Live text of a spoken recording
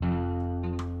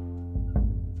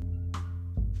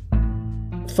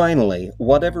Finally,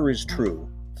 whatever is true,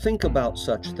 think about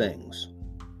such things.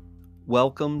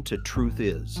 Welcome to Truth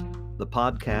Is, the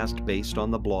podcast based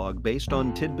on the blog, based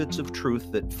on tidbits of truth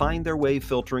that find their way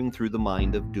filtering through the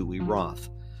mind of Dewey Roth.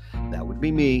 That would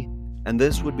be me, and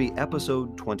this would be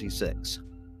episode 26.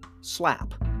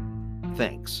 Slap.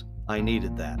 Thanks, I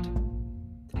needed that.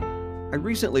 I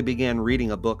recently began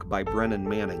reading a book by Brennan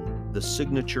Manning, The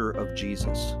Signature of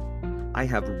Jesus. I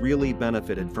have really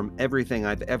benefited from everything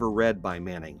I've ever read by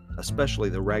Manning, especially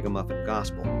the Ragamuffin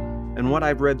Gospel, and what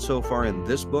I've read so far in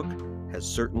this book has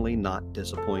certainly not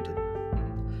disappointed.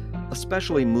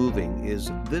 Especially moving is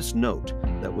this note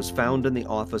that was found in the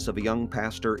office of a young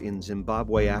pastor in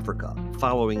Zimbabwe, Africa,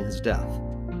 following his death,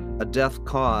 a death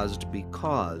caused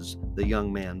because the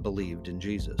young man believed in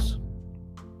Jesus.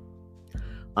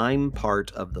 I'm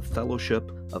part of the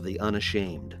fellowship of the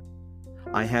unashamed.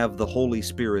 I have the Holy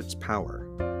Spirit's power.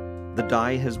 The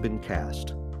die has been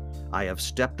cast. I have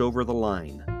stepped over the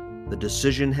line. The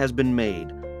decision has been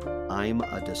made. I'm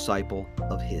a disciple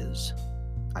of His.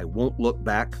 I won't look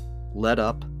back, let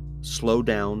up, slow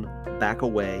down, back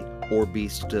away, or be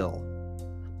still.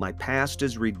 My past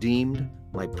is redeemed.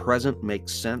 My present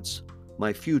makes sense.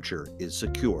 My future is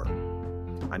secure.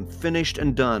 I'm finished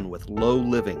and done with low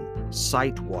living,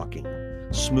 sight walking,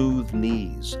 smooth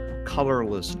knees,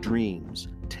 colorless dreams,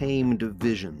 tamed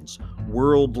visions,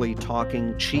 worldly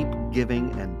talking, cheap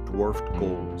giving, and dwarfed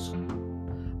goals.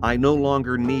 I no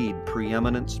longer need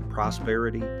preeminence,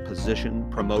 prosperity, position,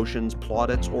 promotions,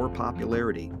 plaudits, or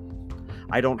popularity.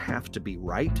 I don't have to be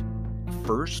right,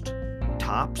 first,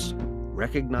 tops,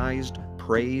 recognized,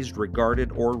 praised,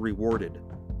 regarded, or rewarded.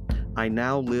 I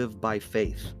now live by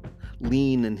faith,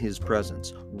 lean in His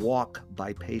presence, walk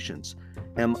by patience,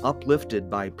 am uplifted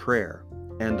by prayer,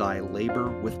 and I labor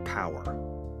with power.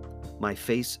 My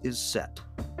face is set.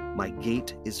 My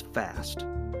gait is fast.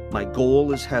 My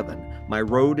goal is heaven. My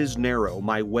road is narrow.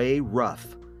 My way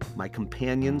rough. My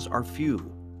companions are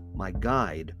few. My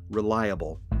guide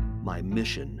reliable. My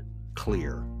mission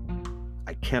clear.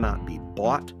 I cannot be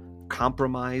bought,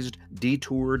 compromised,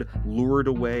 detoured, lured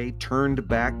away, turned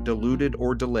back, deluded,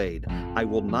 or delayed. I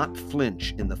will not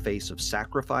flinch in the face of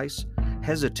sacrifice,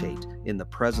 hesitate in the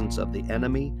presence of the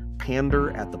enemy,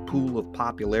 pander at the pool of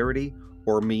popularity,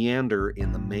 or meander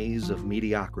in the maze of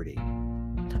mediocrity.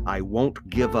 I won't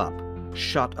give up,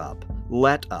 shut up,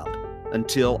 let up,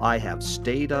 until I have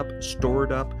stayed up,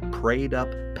 stored up, prayed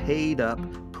up, paid up,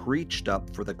 preached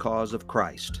up for the cause of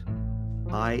Christ.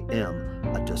 I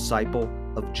am a disciple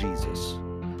of Jesus.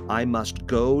 I must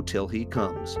go till He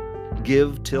comes,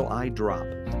 give till I drop,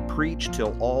 preach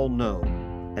till all know,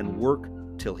 and work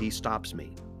till He stops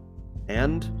me.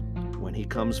 And when He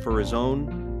comes for His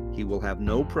own, He will have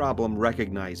no problem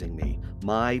recognizing me.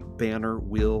 My banner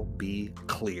will be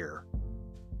clear.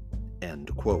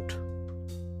 End quote.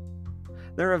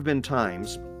 There have been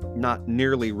times, not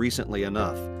nearly recently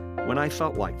enough, when I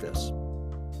felt like this.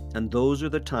 And those are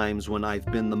the times when I've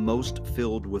been the most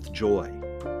filled with joy.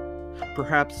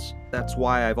 Perhaps that's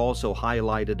why I've also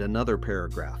highlighted another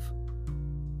paragraph.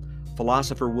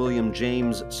 Philosopher William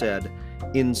James said,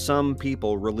 "In some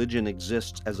people, religion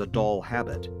exists as a dull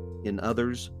habit. In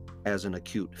others, as an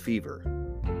acute fever."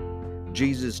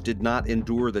 Jesus did not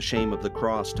endure the shame of the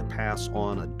cross to pass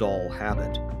on a dull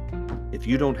habit. If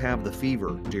you don't have the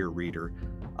fever, dear reader,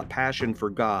 a passion for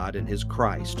God and His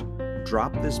Christ,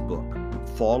 drop this book,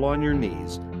 fall on your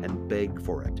knees, and beg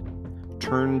for it.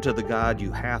 Turn to the God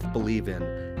you half believe in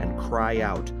and cry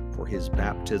out for His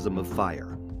baptism of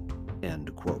fire.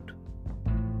 End quote.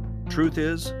 Truth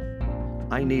is,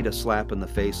 I need a slap in the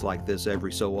face like this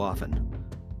every so often.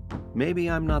 Maybe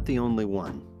I'm not the only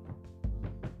one.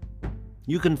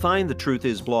 You can find the Truth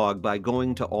Is blog by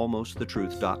going to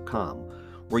almostthetruth.com,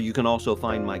 where you can also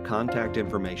find my contact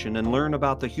information and learn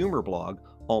about the humor blog,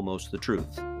 Almost the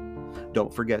Truth.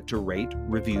 Don't forget to rate,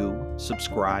 review,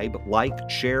 subscribe, like,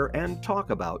 share, and talk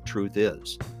about Truth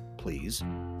Is, please.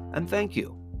 And thank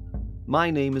you.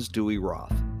 My name is Dewey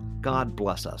Roth. God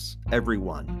bless us,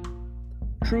 everyone.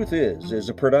 Truth Is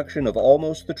a production of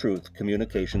Almost the Truth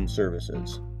Communication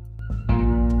Services.